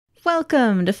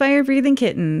Welcome to Fire Breathing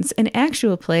Kittens, an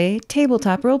actual play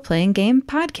tabletop role-playing game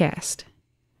podcast.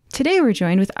 Today we're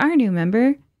joined with our new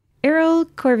member, Errol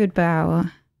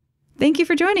Corvidbough. Thank you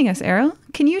for joining us, Errol.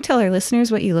 Can you tell our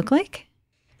listeners what you look like?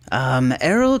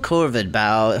 Errol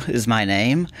Corvidbough is my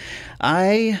name.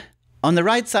 On the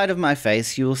right side of my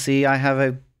face, you will see I have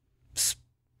a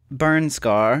burn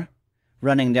scar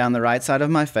running down the right side of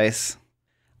my face.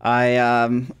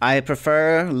 I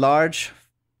prefer large,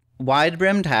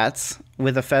 wide-brimmed hats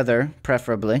with a feather,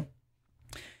 preferably.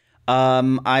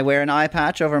 I wear an eye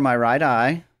patch over my right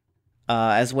eye,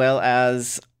 as well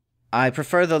as I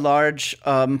prefer the large,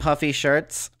 puffy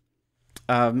shirts.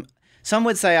 Some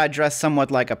would say I dress somewhat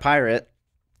like a pirate.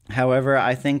 However,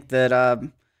 I think that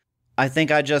I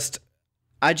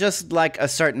just like a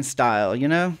certain style, you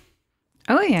know?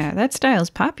 Oh yeah, that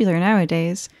style's popular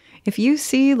nowadays. If you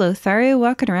see Lothario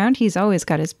walking around, he's always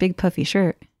got his big puffy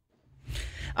shirt.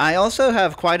 I also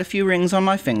have quite a few rings on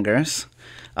my fingers.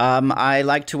 I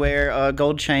like to wear a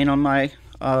gold chain on my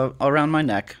around my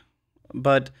neck,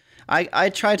 but I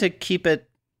try to keep it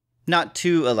not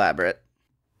too elaborate.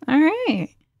 All right.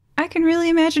 I can really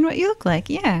imagine what you look like,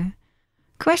 yeah.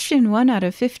 Question 1 out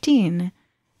of 15.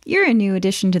 You're a new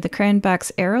addition to the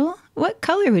Cranbox, Errol. What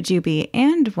color would you be,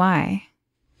 and why?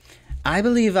 I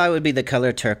believe I would be the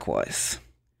color turquoise.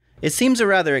 It seems a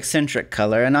rather eccentric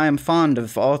color, and I am fond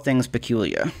of all things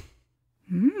peculiar.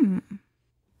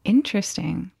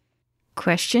 Interesting.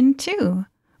 Question 2.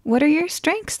 What are your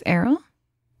strengths, Errol?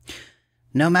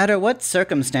 No matter what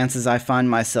circumstances I find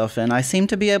myself in, I seem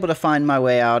to be able to find my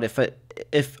way out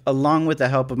if along with the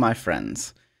help of my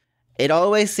friends. It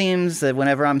always seems that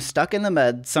whenever I'm stuck in the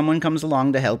mud, someone comes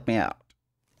along to help me out.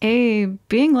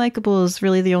 Being likable is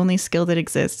really the only skill that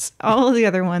exists. All of the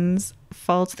other ones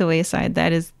fall to the wayside.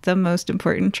 That is the most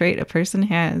important trait a person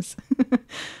has.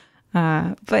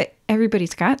 But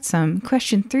everybody's got some.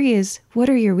 Question 3 is, what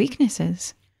are your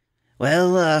weaknesses?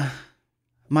 Well,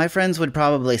 my friends would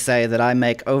probably say that I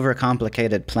make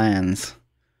overcomplicated plans.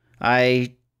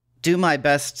 I do my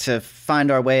best to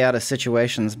find our way out of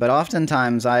situations, but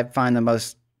oftentimes I find the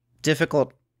most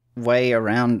difficult way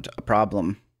around a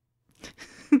problem.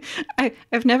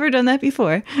 I've never done that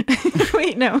before.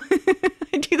 Wait, no.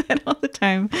 I do that all the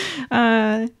time.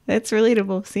 That's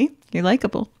relatable. See? You're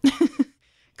likable.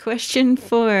 Question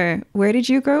 4. Where did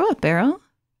you grow up, Errol?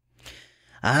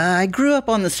 I grew up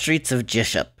on the streets of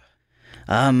Jishop.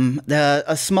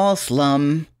 A small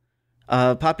slum,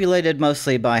 populated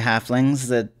mostly by halflings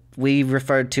that we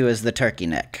referred to as the Turkey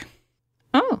Neck.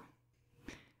 Oh.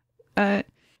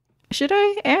 Should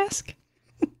I ask?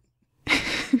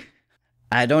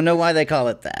 I don't know why they call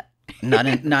it that. Not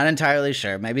entirely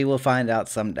sure. Maybe we'll find out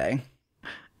someday.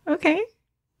 Okay.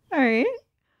 All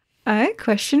right.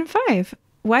 Question 5.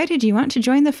 Why did you want to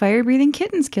join the Fire Breathing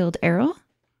Kittens Guild, Errol?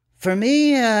 For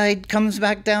me, it comes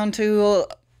back down to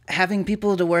having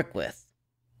people to work with.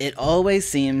 It always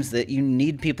seems that you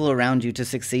need people around you to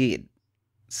succeed.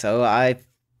 So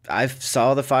I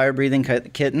saw the Fire Breathing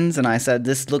Kittens and I said,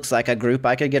 this looks like a group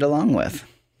I could get along with.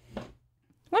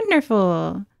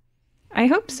 Wonderful. I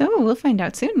hope so. We'll find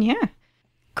out soon, yeah.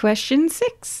 Question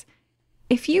 6.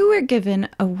 If you were given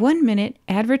a 1-minute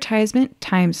advertisement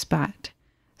time spot,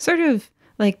 sort of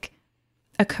like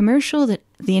a commercial that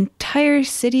the entire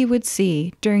city would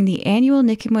see during the annual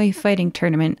Nikimoy fighting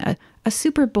tournament, a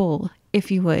Super Bowl,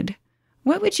 if you would,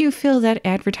 what would you fill that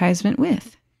advertisement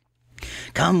with?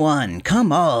 Come one,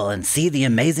 come all, and see the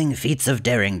amazing feats of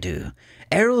daring do.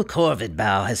 Errol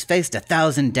Corvidbough has faced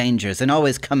 1,000 dangers and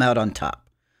always come out on top.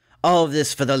 All of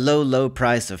this for the low, low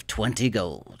price of 20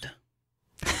 gold.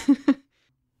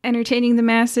 Entertaining the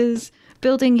masses,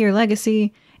 building your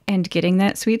legacy, and getting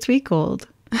that sweet, sweet gold.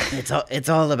 It's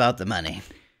all about the money.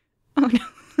 Oh, no.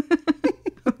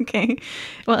 Okay.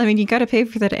 Well, I mean, you got to pay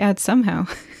for that ad somehow.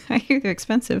 I hear they're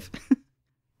expensive.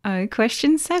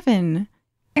 Question 7.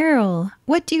 Errol,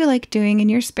 what do you like doing in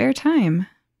your spare time?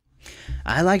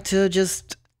 I like to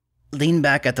just lean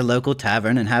back at the local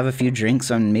tavern and have a few drinks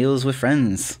and meals with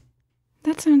friends.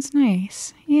 That sounds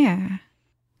nice. Yeah.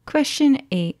 Question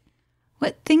 8.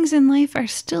 What things in life are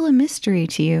still a mystery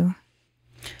to you?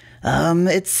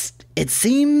 It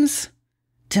seems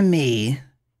to me,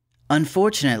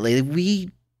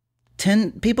 unfortunately,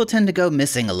 people tend to go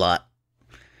missing a lot.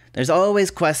 There's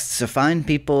always quests to find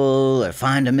people or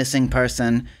find a missing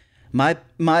person. My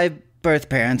birth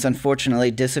parents unfortunately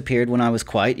disappeared when I was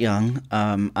quite young,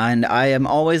 and I am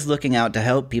always looking out to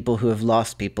help people who have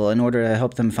lost people in order to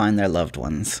help them find their loved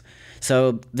ones.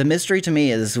 So the mystery to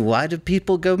me is, why do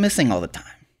people go missing all the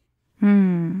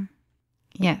time?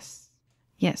 Yes.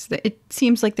 Yes, it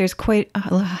seems like there's quite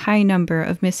a high number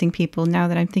of missing people. Now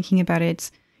that I'm thinking about it,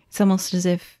 it's almost as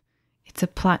if it's a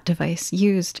plot device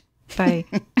used by...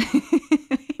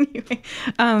 Anyway,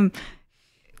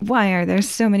 why are there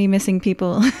so many missing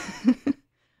people?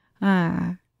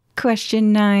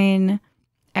 Question 9.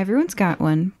 Everyone's got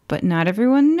one, but not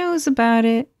everyone knows about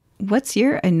it. What's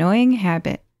your annoying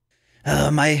habit?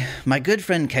 My good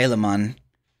friend Kalamon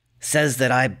says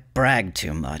that I brag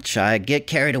too much. I get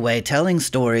carried away telling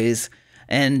stories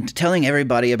and telling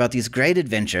everybody about these great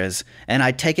adventures, and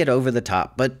I take it over the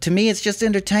top. But to me, it's just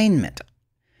entertainment.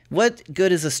 What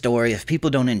good is a story if people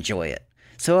don't enjoy it?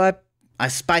 So I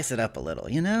spice it up a little,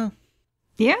 you know?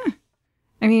 Yeah.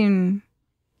 I mean,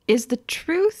 is the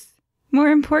truth more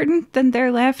important than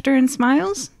their laughter and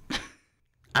smiles?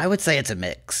 I would say it's a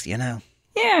mix, you know?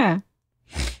 Yeah.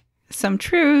 Some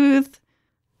truth,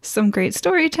 some great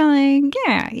storytelling.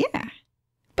 Yeah.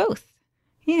 Both.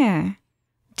 Yeah.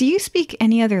 Do you speak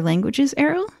any other languages,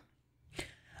 Errol?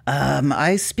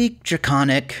 I speak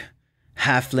Draconic,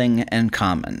 Halfling, and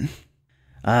Common.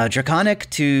 Draconic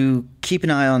to keep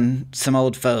an eye on some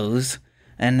old foes,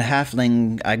 and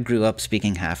Halfling, I grew up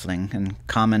speaking Halfling, and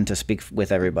Common to speak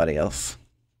with everybody else.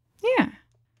 Yeah.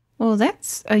 Well,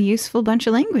 that's a useful bunch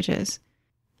of languages.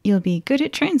 You'll be good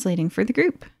at translating for the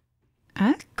group.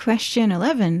 Question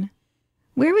 11.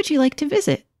 Where would you like to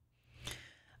visit?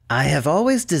 I have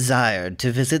always desired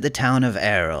to visit the town of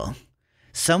Errol.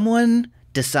 Someone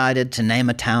decided to name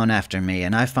a town after me,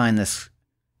 and I find this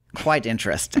quite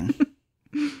interesting.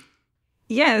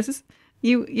 Yes.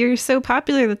 You're so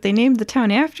popular that they named the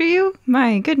town after you?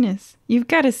 My goodness. You've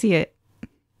got to see it.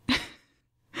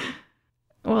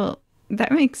 Well,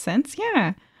 that makes sense.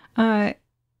 Yeah.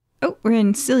 We're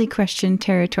in silly question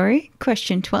territory.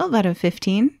 Question 12 out of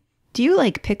 15. Do you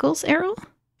like pickles, Errol?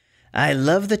 I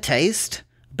love the taste,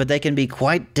 but they can be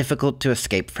quite difficult to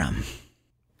escape from.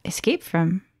 Escape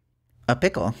from? A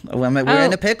pickle. We're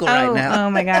in a pickle right now. Oh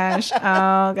my gosh.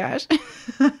 Oh gosh.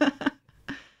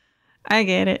 I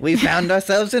get it. We found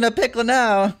ourselves in a pickle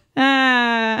now.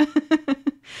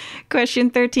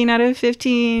 Question 13 out of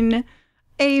 15.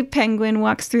 A penguin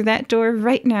walks through that door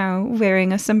right now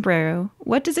wearing a sombrero.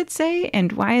 What does it say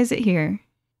and why is it here?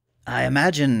 I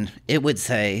imagine it would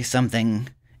say something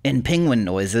in penguin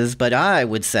noises, but I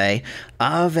would say,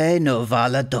 Ave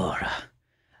Novaladora.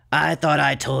 I thought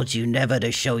I told you never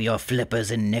to show your flippers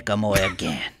in Nicomoy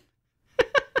again.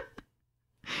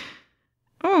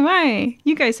 Oh my,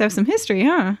 you guys have some history,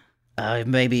 huh?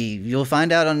 Maybe you'll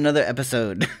find out on another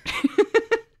episode.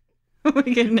 Oh my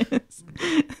goodness.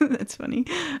 That's funny.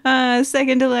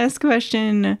 Second to last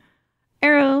question.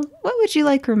 Errol, what would you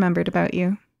like remembered about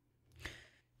you?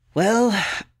 Well,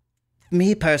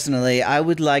 me personally, I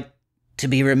would like to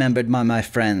be remembered by my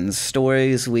friends.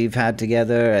 Stories we've had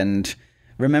together and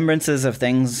remembrances of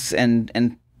things and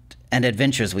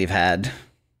adventures we've had.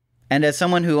 And as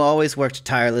someone who always worked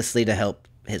tirelessly to help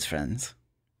his friends.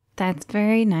 That's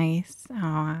very nice.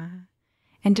 Aw.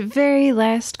 And very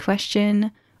last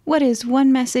question. What is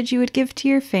one message you would give to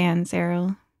your fans,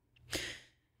 Errol?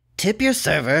 Tip your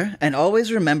server and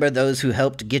always remember those who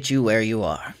helped get you where you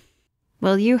are.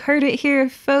 Well, you heard it here,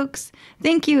 folks.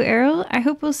 Thank you, Errol. I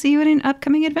hope we'll see you in an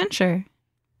upcoming adventure.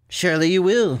 Surely you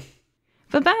will.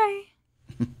 Bye-bye.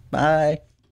 Bye.